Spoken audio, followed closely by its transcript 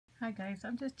Hi guys,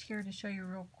 I'm just here to show you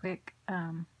real quick.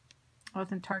 I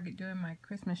was in Target doing my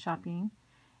Christmas shopping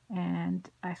and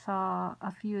I saw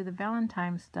a few of the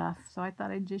Valentine stuff, so I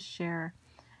thought I'd just share.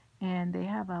 And they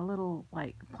have a little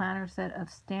like planner set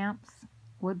of stamps,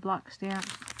 woodblock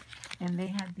stamps, and they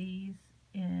had these,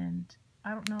 and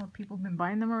I don't know if people have been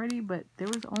buying them already, but there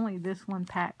was only this one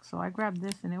pack, so I grabbed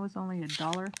this and it was only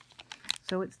 $1.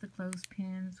 So it's the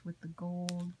clothespins with the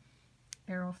gold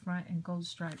arrow front and gold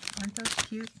stripes. Aren't those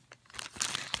cute?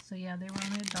 So yeah, they were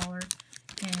only $1,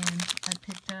 and I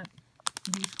picked up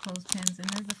these clothespins, and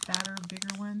there's the fatter,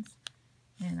 bigger ones,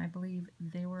 and I believe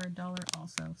they were $1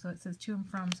 also. So it says to and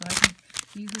from, so I think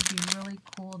these would be really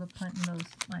cool to put in those,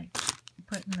 like,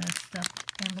 put in the stuffed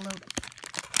envelope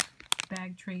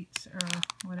bag treats or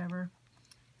whatever.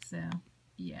 So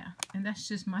yeah, and that's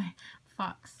just my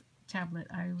Fox tablet.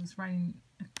 I was writing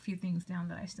a few things down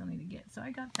that I still need to get, so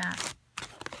I got that.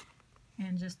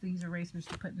 And just these erasers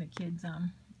to put in the kids'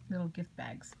 little gift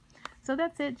bags. So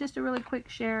that's it. Just a really quick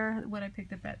share what I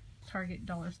picked up at Target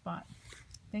Dollarspot.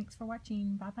 Thanks for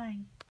watching. Bye bye.